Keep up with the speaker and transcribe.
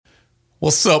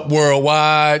What's up,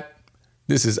 worldwide?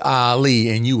 This is Ali,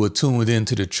 and you are tuned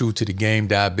into the True to the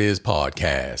Game.biz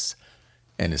podcast.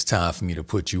 And it's time for me to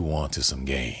put you on to some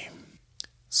game.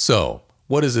 So,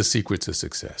 what is the secret to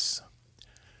success?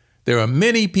 There are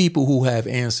many people who have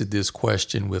answered this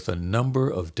question with a number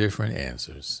of different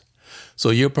answers.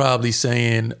 So you're probably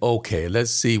saying, okay,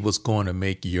 let's see what's going to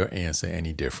make your answer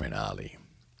any different, Ali.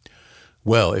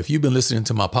 Well, if you've been listening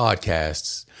to my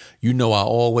podcasts, you know I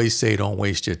always say don't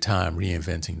waste your time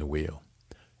reinventing the wheel.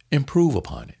 Improve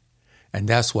upon it. And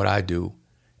that's what I do.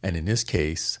 And in this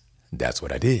case, that's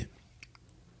what I did.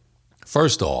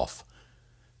 First off,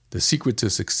 the secret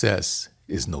to success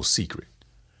is no secret.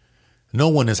 No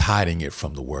one is hiding it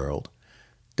from the world.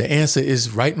 The answer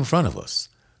is right in front of us.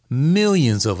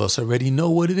 Millions of us already know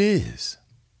what it is.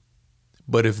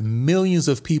 But if millions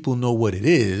of people know what it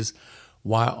is,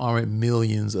 why aren't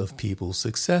millions of people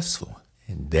successful?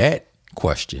 And that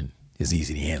question is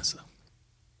easy to answer.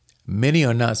 Many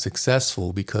are not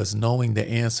successful because knowing the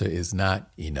answer is not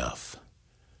enough.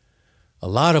 A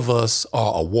lot of us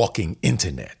are a walking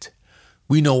internet.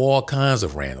 We know all kinds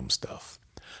of random stuff.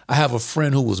 I have a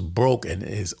friend who was broke and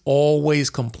is always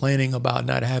complaining about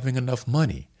not having enough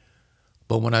money.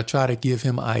 But when I try to give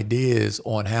him ideas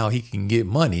on how he can get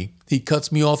money, he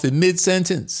cuts me off in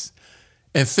mid-sentence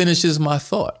and finishes my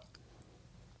thought.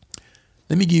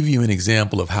 Let me give you an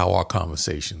example of how our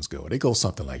conversations go. They go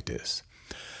something like this.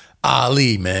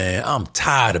 Ali, man, I'm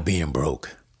tired of being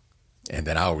broke. And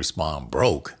then I'll respond,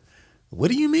 broke? What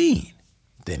do you mean?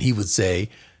 Then he would say,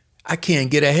 I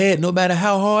can't get ahead no matter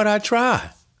how hard I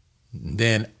try.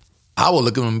 Then I will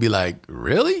look at him and be like,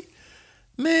 really?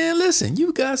 Man, listen,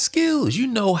 you got skills. You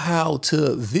know how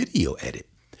to video edit.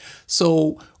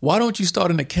 So why don't you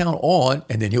start an account on,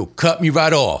 and then he'll cut me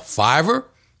right off, Fiverr,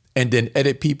 and then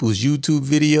edit people's YouTube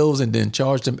videos and then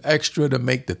charge them extra to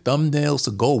make the thumbnails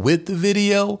to go with the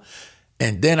video.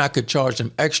 And then I could charge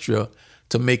them extra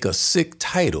to make a sick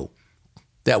title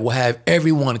that will have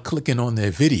everyone clicking on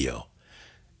their video.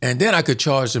 And then I could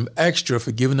charge them extra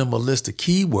for giving them a list of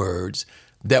keywords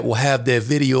that will have their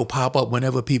video pop up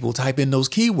whenever people type in those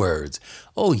keywords.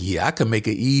 Oh yeah, I could make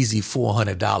an easy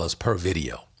 $400 per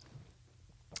video.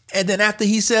 And then after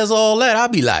he says all that, I'll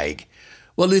be like,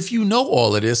 well, if you know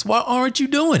all of this, why aren't you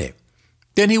doing it?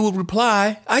 Then he would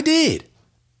reply, I did.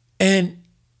 And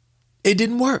it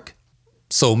didn't work.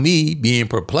 So me being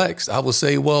perplexed, I would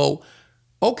say, well,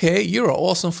 okay, you're an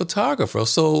awesome photographer.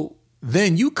 So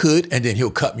then you could, and then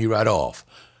he'll cut me right off.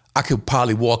 I could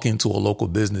probably walk into a local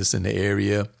business in the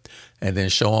area and then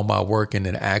show them my work and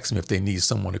then ask them if they need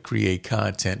someone to create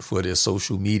content for their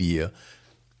social media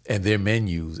and their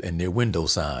menus and their window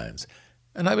signs.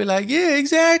 And I'd be like, yeah,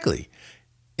 exactly.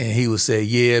 And he would say,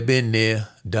 yeah, been there,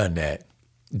 done that,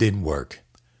 didn't work.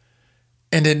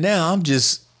 And then now I'm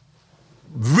just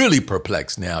really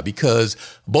perplexed now because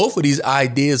both of these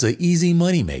ideas are easy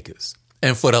money makers.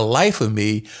 And for the life of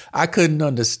me, I couldn't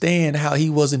understand how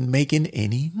he wasn't making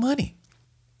any money.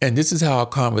 And this is how our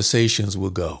conversations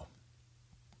will go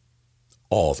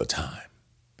all the time.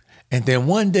 And then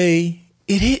one day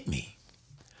it hit me.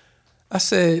 I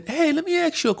said, hey, let me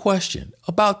ask you a question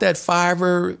about that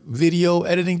Fiverr video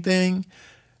editing thing.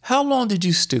 How long did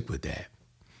you stick with that?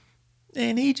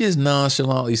 And he just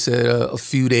nonchalantly said a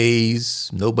few days,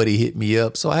 nobody hit me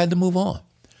up, so I had to move on.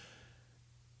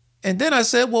 And then I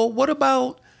said, well, what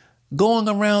about going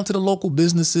around to the local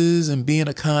businesses and being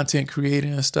a content creator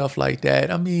and stuff like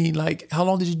that? I mean, like, how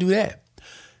long did you do that?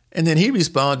 And then he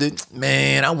responded,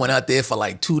 man, I went out there for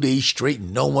like 2 days straight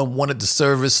and no one wanted the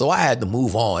service, so I had to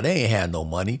move on. They ain't had no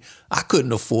money. I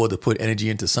couldn't afford to put energy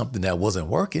into something that wasn't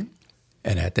working.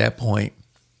 And at that point,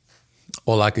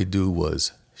 all I could do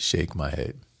was shake my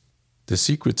head. The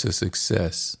secret to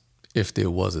success, if there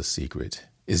was a secret,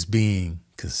 is being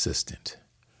consistent.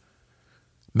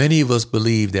 Many of us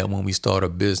believe that when we start a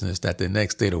business that the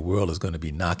next day the world is going to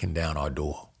be knocking down our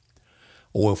door.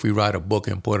 Or if we write a book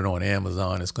and put it on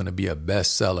Amazon, it's going to be a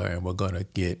bestseller and we're going to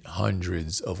get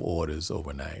hundreds of orders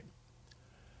overnight.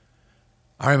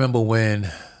 I remember when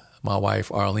my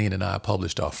wife Arlene and I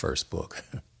published our first book.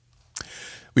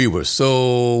 We were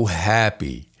so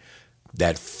happy.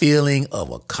 That feeling of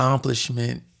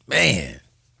accomplishment, man.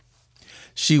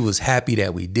 She was happy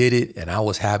that we did it, and I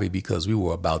was happy because we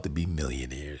were about to be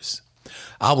millionaires.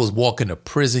 I was walking a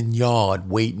prison yard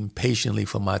waiting patiently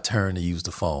for my turn to use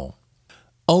the phone.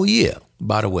 Oh yeah,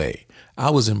 by the way, I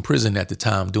was in prison at the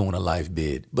time doing a life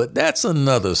bid, but that's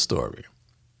another story.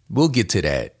 We'll get to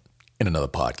that in another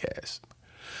podcast.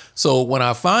 So when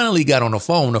I finally got on the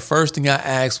phone, the first thing I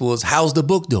asked was, how's the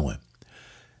book doing?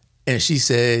 And she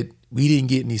said, we didn't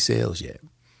get any sales yet.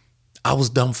 I was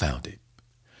dumbfounded.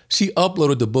 She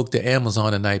uploaded the book to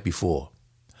Amazon the night before.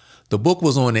 The book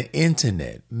was on the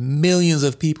internet. Millions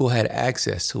of people had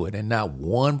access to it, and not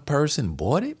one person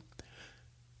bought it.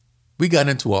 We got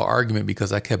into an argument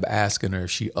because I kept asking her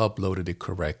if she uploaded it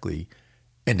correctly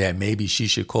and that maybe she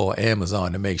should call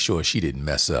Amazon to make sure she didn't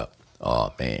mess up.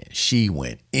 Oh, man, she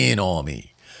went in on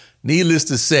me. Needless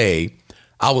to say,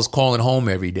 I was calling home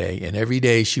every day, and every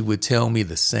day she would tell me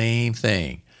the same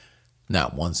thing.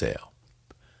 Not one sale.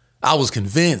 I was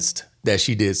convinced that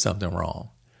she did something wrong.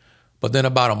 But then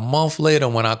about a month later,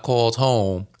 when I called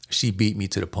home, she beat me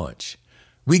to the punch.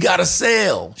 "We got a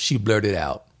sale," she blurted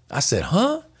out. I said,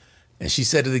 "Huh?" And she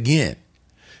said it again.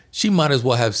 She might as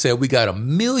well have said, "We got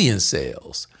 1,000,000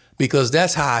 sales," because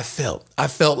that's how I felt. I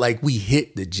felt like we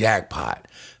hit the jackpot.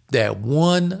 That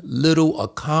one little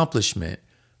accomplishment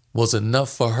was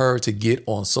enough for her to get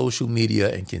on social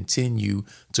media and continue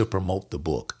to promote the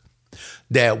book.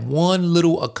 That one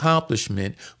little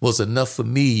accomplishment was enough for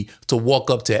me to walk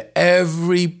up to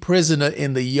every prisoner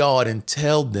in the yard and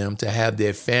tell them to have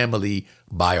their family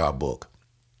buy our book.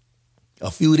 A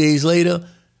few days later,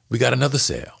 we got another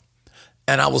sale.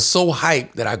 And I was so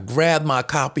hyped that I grabbed my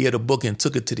copy of the book and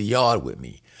took it to the yard with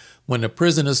me. When the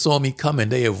prisoners saw me coming,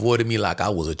 they avoided me like I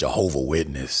was a Jehovah's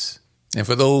Witness. And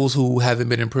for those who haven't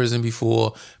been in prison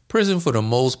before, prison for the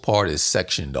most part is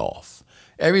sectioned off.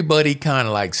 Everybody kind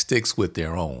of like sticks with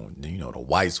their own. You know, the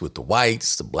whites with the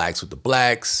whites, the blacks with the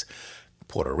blacks,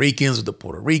 Puerto Ricans with the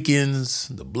Puerto Ricans,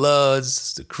 the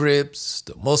Bloods, the Crips,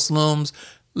 the Muslims.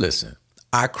 Listen,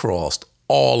 I crossed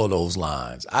all of those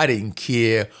lines. I didn't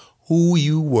care who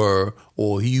you were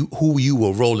or who you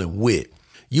were rolling with.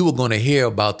 You were going to hear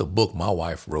about the book my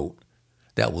wife wrote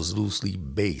that was loosely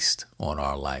based on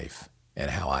our life and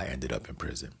how I ended up in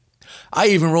prison. I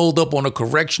even rolled up on the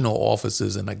correctional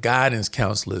officers and the guidance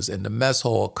counselors and the mess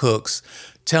hall cooks,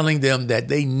 telling them that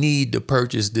they need to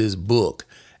purchase this book.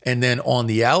 And then on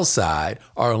the outside,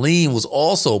 Arlene was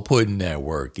also putting that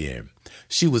work in.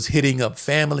 She was hitting up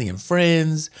family and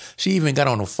friends. She even got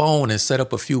on the phone and set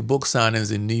up a few book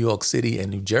signings in New York City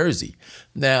and New Jersey.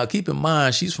 Now, keep in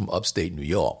mind, she's from upstate New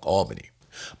York, Albany.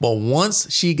 But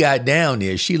once she got down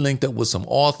there, she linked up with some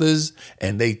authors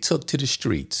and they took to the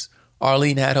streets.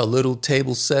 Arlene had her little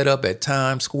table set up at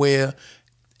Times Square,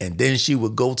 and then she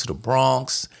would go to the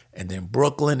Bronx, and then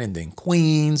Brooklyn, and then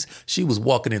Queens. She was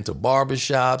walking into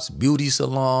barbershops, beauty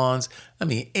salons,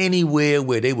 anywhere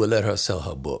where they would let her sell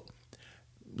her book.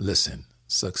 Listen,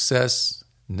 success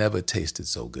never tasted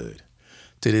so good.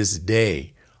 To this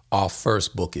day, our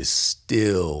first book is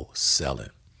still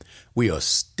selling. We are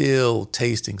still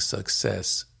tasting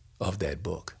success of that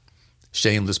book.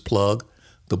 Shameless plug,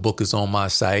 the book is on my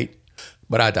site.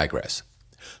 But I digress.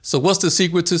 So what's the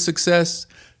secret to success?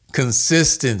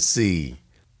 Consistency.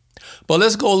 But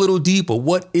let's go a little deeper.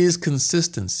 What is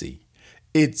consistency?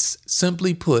 It's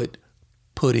simply put,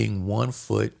 putting one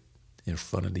foot in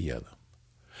front of the other.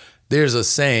 There's a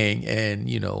saying, and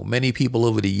many people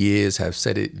over the years have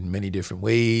said it in many different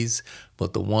ways,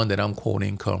 but the one that I'm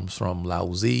quoting comes from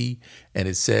Lao Tzu, and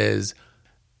it says,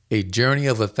 "A journey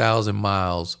of 1,000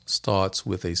 miles starts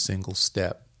with a single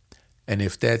step. And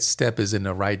if that step is in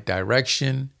the right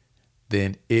direction,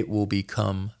 then it will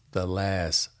become the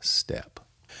last step."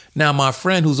 Now, my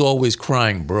friend who's always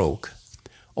crying broke,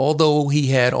 although he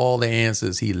had all the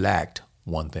answers, he lacked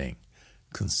one thing: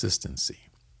 consistency.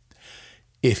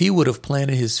 If he would have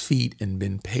planted his feet and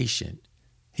been patient,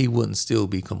 he wouldn't still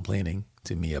be complaining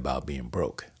to me about being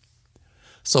broke.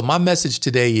 So my message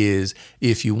today is,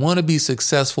 if you want to be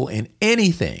successful in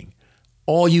anything,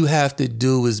 all you have to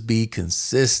do is be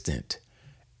consistent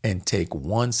and take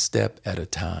one step at a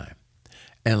time.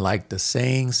 And like the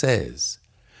saying says,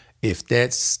 if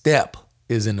that step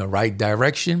is in the right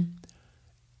direction,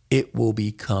 it will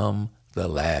become the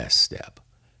last step.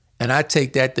 And I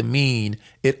take that to mean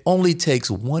it only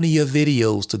takes one of your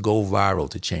videos to go viral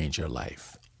to change your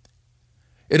life.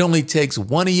 It only takes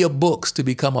one of your books to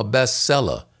become a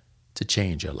bestseller to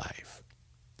change your life.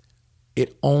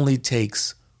 It only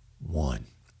takes one.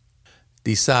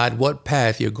 Decide what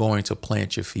path you're going to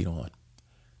plant your feet on,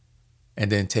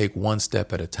 and then take one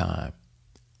step at a time,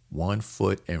 one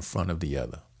foot in front of the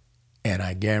other. And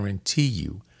I guarantee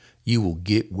you, you will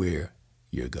get where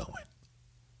you're going.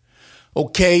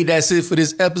 Okay, that's it for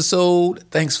this episode.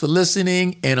 Thanks for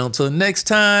listening. And until next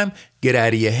time, get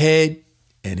out of your head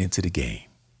and into the game.